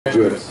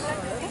graduates.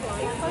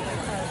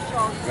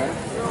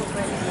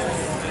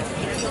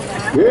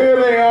 Here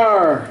they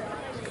are.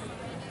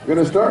 I'm going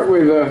to start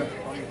with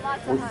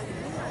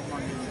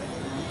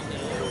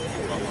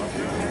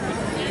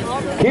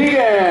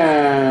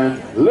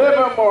Keegan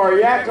Livermore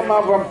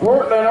Yakima from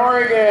Portland,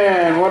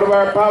 Oregon. One of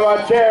our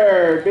powwow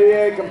chairs,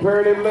 BA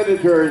Comparative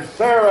Literature.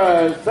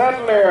 Sarah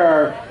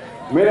Sadler,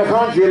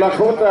 Minnetonka,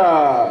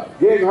 Lakota,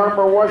 Gig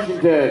Harbor,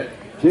 Washington.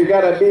 She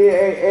got a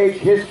BAH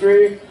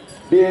History,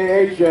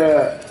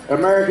 BAH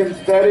American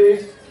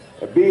Studies,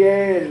 a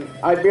BA in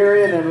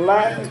Iberian and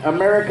Latin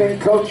American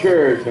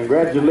Cultures.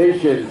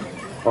 Congratulations.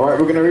 All right,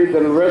 we're going to read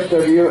the rest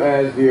of you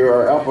as you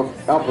are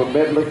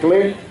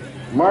alphabetically.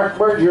 Mark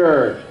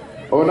Berger,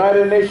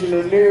 Oneida Nation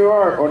of New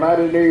York,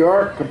 Oneida, New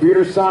York,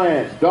 Computer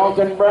Science.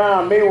 Dalton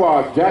Brown,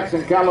 Miwok,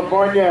 Jackson,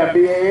 California,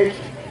 BAH,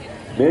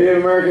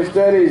 Native American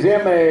Studies,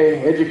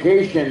 MA,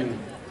 Education.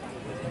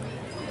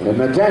 And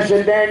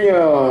Natasha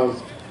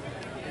Daniels,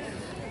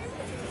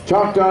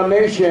 Choctaw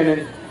Nation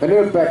in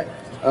Inupiaq,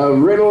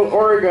 Riddle,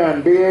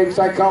 Oregon, BA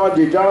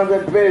Psychology.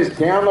 Jonathan Fisk,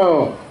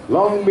 Tiano,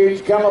 Long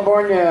Beach,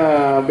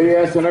 California,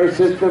 BS in Earth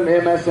System,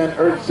 MS in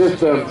Earth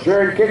System.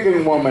 Sharon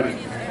Kicking Woman,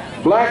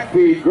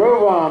 Blackfeet,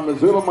 Grovon,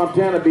 Missoula,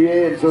 Montana,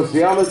 BA in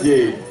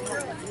Sociology.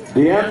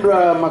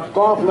 Deandra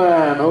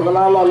McLaughlin,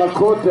 Ogallala,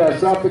 Lakota,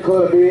 South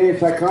Dakota, BA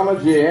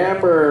Psychology.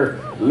 Amber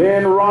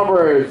Lynn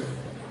Roberts,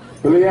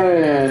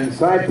 Billion,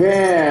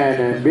 Saipan,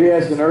 and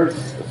BS in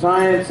Earth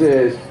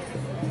Sciences.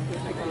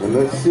 And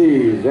let's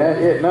see, is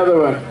that it? Another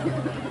one.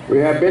 We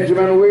have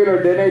Benjamin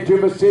Wheeler, Dene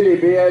Tuba City,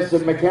 BS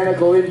in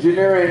Mechanical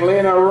Engineering.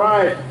 Lena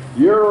Wright,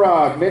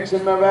 UROC,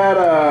 Nixon,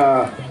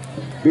 Nevada,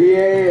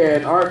 BA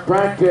in Art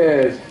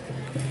Practice.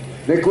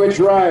 Nick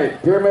Wright,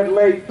 Pyramid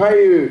Lake,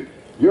 Paiute,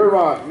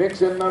 UROC,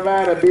 Nixon,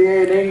 Nevada,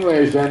 BA in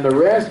English. And the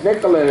rest,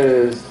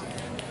 Nicholas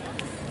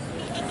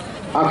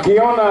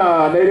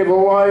Akiona, Native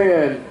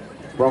Hawaiian,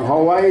 from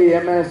Hawaii,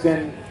 MS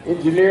in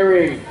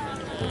Engineering.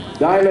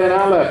 Dylan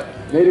Alec,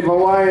 Native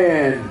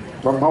Hawaiian,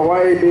 from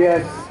Hawaii,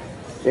 BS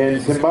in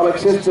Symbolic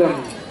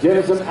Systems.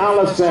 Jenny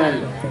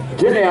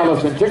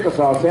Allison,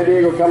 Chickasaw, San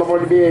Diego,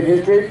 California, BA in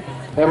History.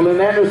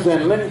 Evelyn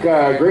Anderson,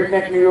 Linca, Great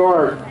Neck, New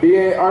York,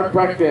 BA Art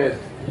Practice.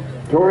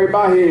 Tori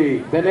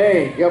Bahi,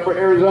 Dene, Gilbert,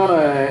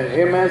 Arizona,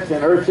 MS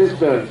in Earth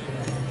Systems.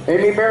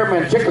 Amy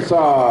Merriman,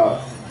 Chickasaw.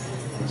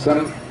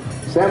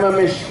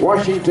 Sammamish,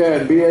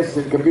 Washington, BS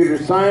in Computer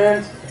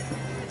Science.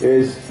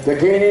 Is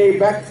Takani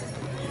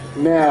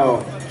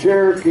Becknell,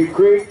 Cherokee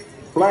Creek,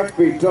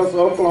 Blackfeet, Tulsa,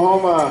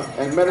 Oklahoma,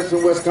 and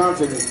Medicine,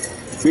 Wisconsin,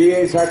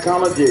 BA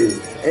Psychology.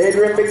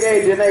 Adrian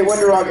Begay, Dene,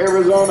 Winter Rock,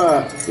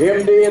 Arizona,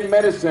 MD in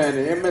Medicine,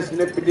 and MS in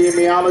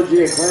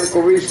Epidemiology and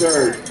Clinical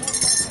Research.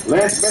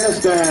 Lance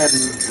Ministon,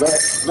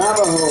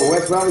 Navajo,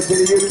 West Valley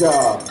City,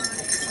 Utah,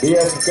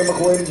 BS in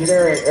Chemical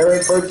Engineering.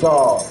 Eric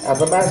Birdsall,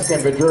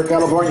 Athabascan, Ventura,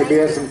 California,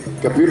 BS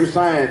in Computer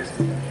Science.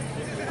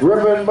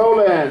 Griffin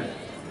Boland,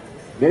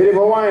 Native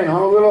Hawaiian,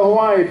 Honolulu,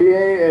 Hawaii,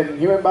 BA in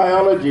Human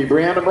Biology.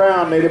 Brianna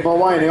Brown, Native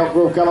Hawaiian, Elk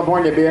Grove,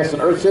 California, BS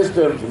in Earth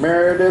Systems.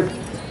 Meredith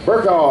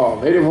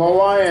Burkall, Native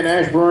Hawaiian,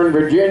 Ashburn,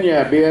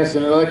 Virginia, BS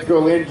in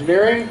Electrical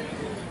Engineering.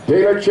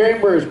 Taylor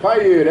Chambers,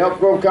 Paiute, Elk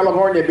Grove,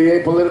 California,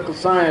 BA Political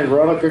Science.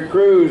 Veronica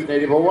Cruz,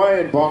 Native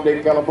Hawaiian,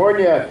 Palmdale,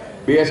 California,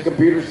 BS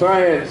Computer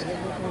Science.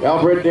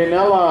 Alfred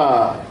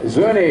Danella,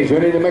 Zuni,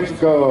 New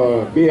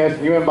Mexico, BS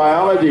in Human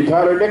Biology.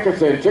 Tyler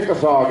Dickerson,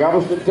 Chickasaw,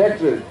 Galveston,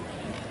 Texas,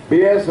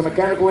 BS in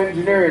Mechanical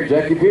Engineering.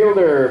 Jackie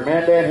Fielder,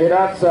 Mandan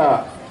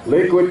Hidatsa,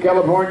 Lakewood,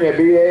 California,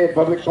 BA in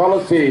Public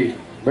Policy.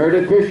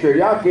 Meredith Fisher,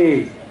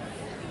 Yaki,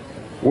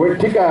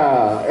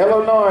 Wintika,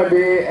 Illinois,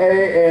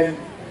 BA in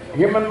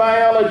Human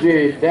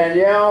Biology.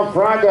 Danielle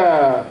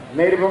Fraga,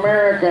 Native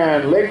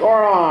American, Lake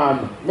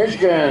Oron,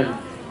 Michigan,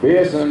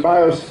 BS in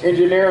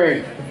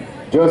Bioengineering.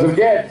 Joseph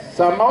Getz,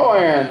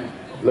 Samoan,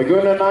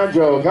 Laguna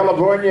Niguel,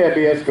 California,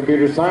 BS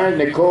Computer Science.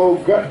 Nicole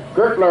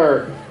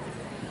Gertler,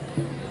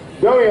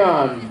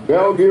 Doyon,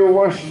 Bellevue,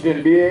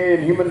 Washington, BA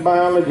in Human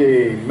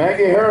Biology.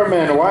 Maggie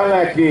Harriman,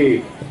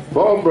 Wailaki,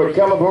 Fallbrook,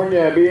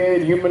 California, BA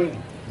in Human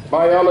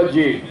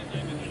Biology.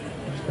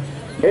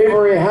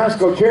 Avery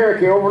Haskell,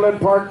 Cherokee, Overland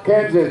Park,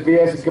 Kansas,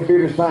 BS in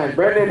Computer Science.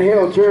 Brendan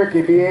Hill,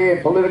 Cherokee, BA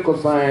in Political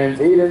Science.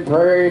 Eden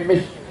Prairie,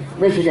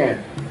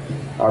 Michigan,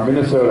 or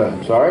Minnesota,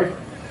 I'm sorry.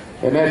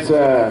 And that's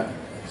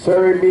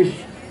Sari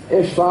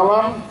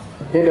Islam,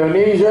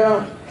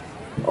 Indonesia.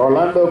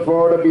 Orlando,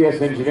 Florida,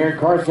 BS Engineering.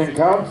 Carson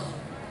Counts,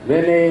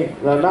 Lenny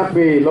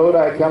Lanapi,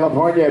 Lodi,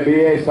 California,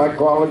 BA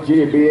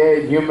Psychology,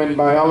 BA Human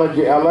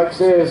Biology.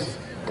 Alexis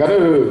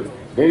Kanuhu,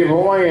 Native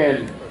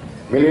Hawaiian.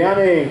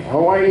 Miliani,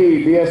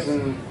 Hawaii, BS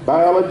in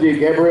Biology.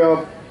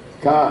 Gabriel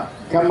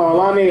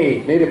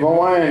Kamalani, Native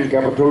Hawaiian,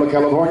 Capitola,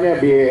 California,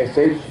 BASH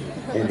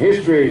in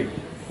History.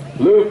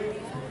 Luke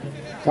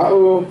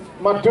Kau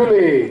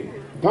Matuli,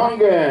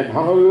 Tongan,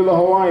 Honolulu,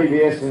 Hawaii,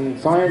 BS in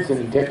Science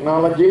and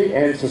Technology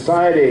and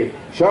Society.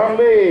 Sean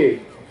Lee,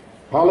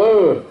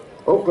 Palu,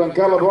 Oakland,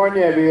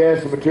 California,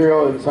 BS in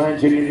Material and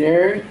Science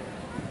Engineering.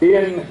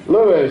 Ian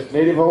Lewis,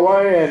 Native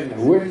Hawaiian,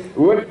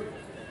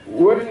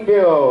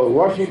 Woodinville,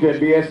 Washington,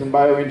 BS in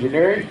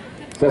Bioengineering.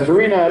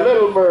 Cesarina,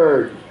 Little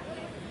Bird.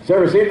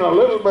 Saraceno,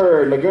 Little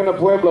Bird, Laguna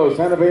Pueblo,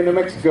 Santa Fe, New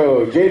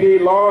Mexico.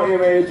 JD Law,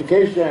 MA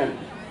Education.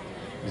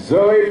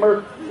 Zoe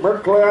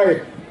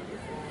Merkley,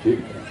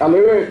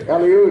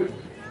 Aliud,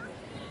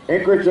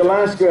 Anchorage,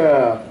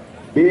 Alaska,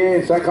 BA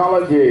in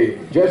Psychology.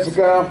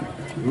 Jessica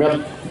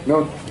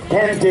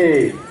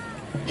Miltanti,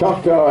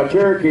 Choctaw,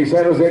 Cherokee,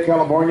 San Jose,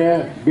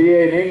 California,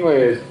 BA in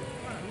English.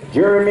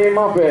 Jeremy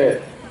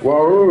Muppet,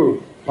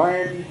 Waru,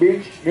 Pine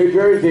Beach, New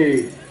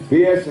Jersey,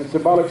 BS in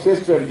Symbolic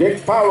System.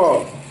 Jake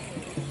Powell,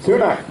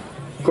 Sunak,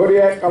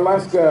 Kodiak,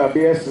 Alaska,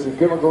 BS in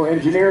Chemical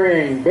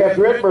Engineering. Beth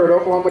Redbird,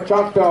 Oklahoma,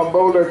 Choctaw,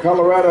 Boulder,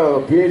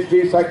 Colorado,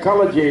 PhD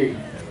Psychology.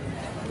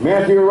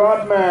 Matthew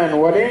Rodman,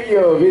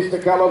 Guadino, Vista,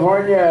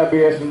 California,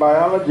 BS in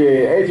Biology.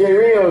 AJ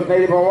Rios,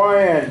 Native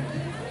Hawaiian,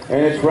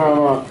 and it's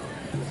from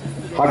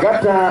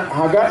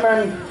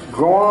Hagatnan,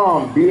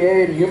 Guam,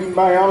 BA in Human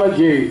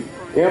Biology.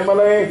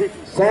 Emily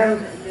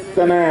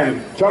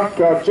Santanan,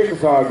 Choctaw,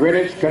 Chickasaw,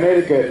 Greenwich,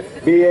 Connecticut,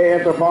 BA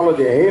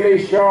Anthropology.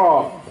 Haley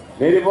Shaw,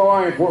 Native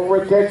Hawaiian, Fort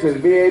Worth, Texas,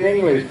 BA in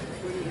English.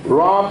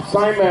 Rob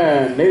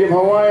Simon, Native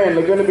Hawaiian,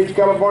 Laguna Beach,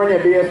 California,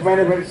 BS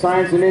Management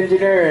Science and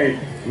Engineering.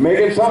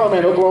 Megan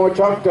Solomon, Oklahoma,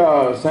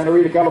 Choctaw, Santa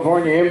Rita,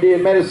 California, MD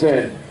in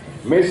Medicine.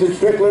 Mason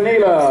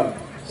Stricklanila,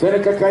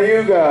 Seneca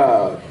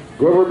Cayuga,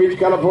 Grover Beach,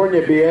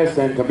 California, BS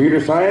in Computer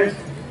Science.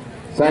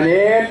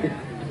 Saned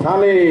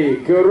Tali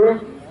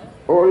Kuruk,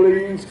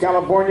 Orleans,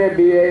 California,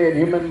 BA in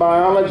Human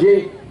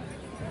Biology.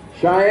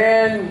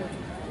 Cheyenne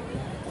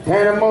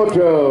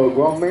Tanamoto,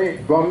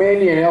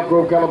 Guamanian, Elk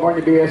Grove,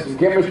 California, BS in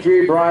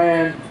Chemistry.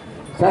 Brian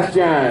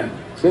Sastian,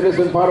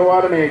 Citizen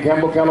Potawatomi,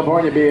 Campbell,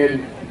 California, BA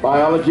in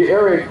Biology.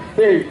 Eric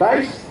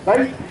Dice,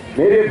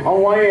 Native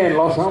Hawaiian,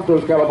 Los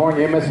Santos,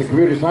 California, MS in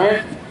Computer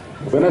Science.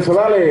 Vanessa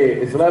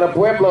Lally, Isleta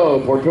Pueblo,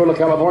 Portola,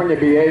 California,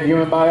 BA in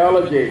Human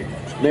Biology.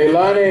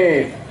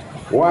 Neilani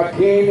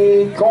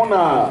Wakini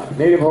Kona,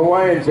 Native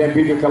Hawaiian, San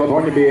Pedro,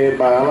 California, BA in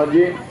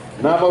Biology.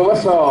 Nava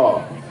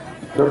Wessel,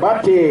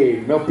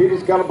 Kerbati,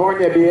 Milpitas,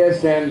 California,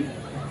 BS in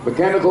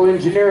Mechanical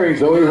Engineering.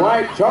 Zoe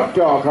White,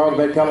 Choctaw,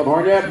 Carlsbad,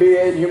 California,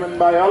 BA in Human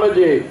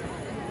Biology.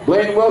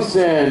 Blaine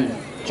Wilson,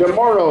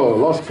 Chamorro,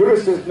 Las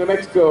Cruces, New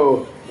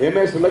Mexico,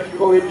 MS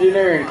Electrical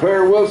Engineering.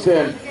 Claire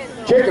Wilson,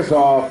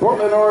 Chickasaw,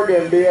 Portland,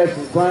 Oregon, BS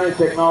in Science,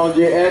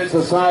 Technology, and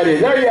Society.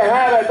 There you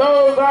have it.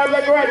 Those are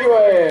the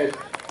graduates.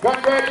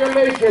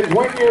 Congratulations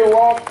when you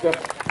walk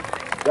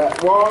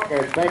that walk,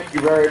 and thank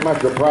you very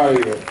much. We're proud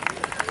of you.